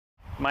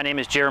My name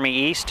is Jeremy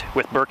East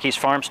with Birkey's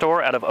Farm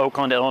Store out of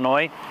Oakland,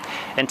 Illinois.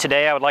 And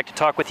today I would like to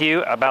talk with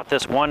you about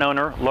this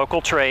one-owner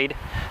local trade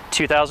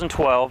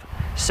 2012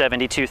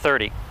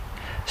 7230.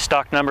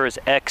 Stock number is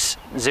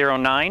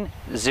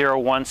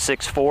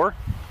X090164.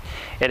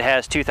 It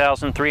has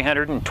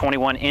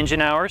 2,321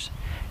 engine hours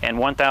and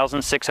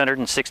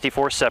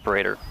 1,664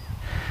 separator.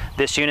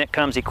 This unit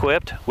comes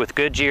equipped with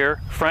Goodyear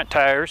front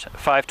tires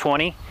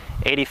 520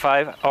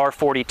 85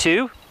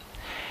 R42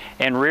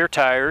 and rear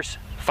tires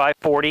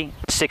 540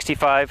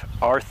 65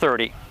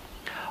 R30.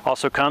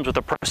 Also comes with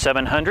a Pro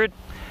 700,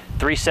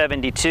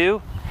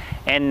 372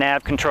 and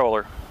nav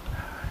controller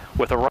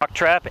with a rock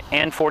trap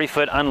and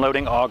 40-foot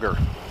unloading auger.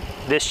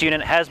 This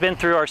unit has been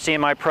through our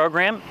CMI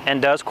program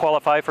and does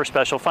qualify for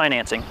special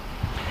financing.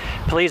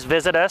 Please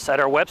visit us at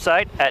our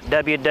website at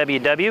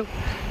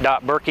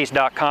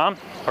www.birkeys.com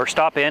or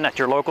stop in at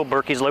your local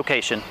Birkey's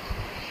location.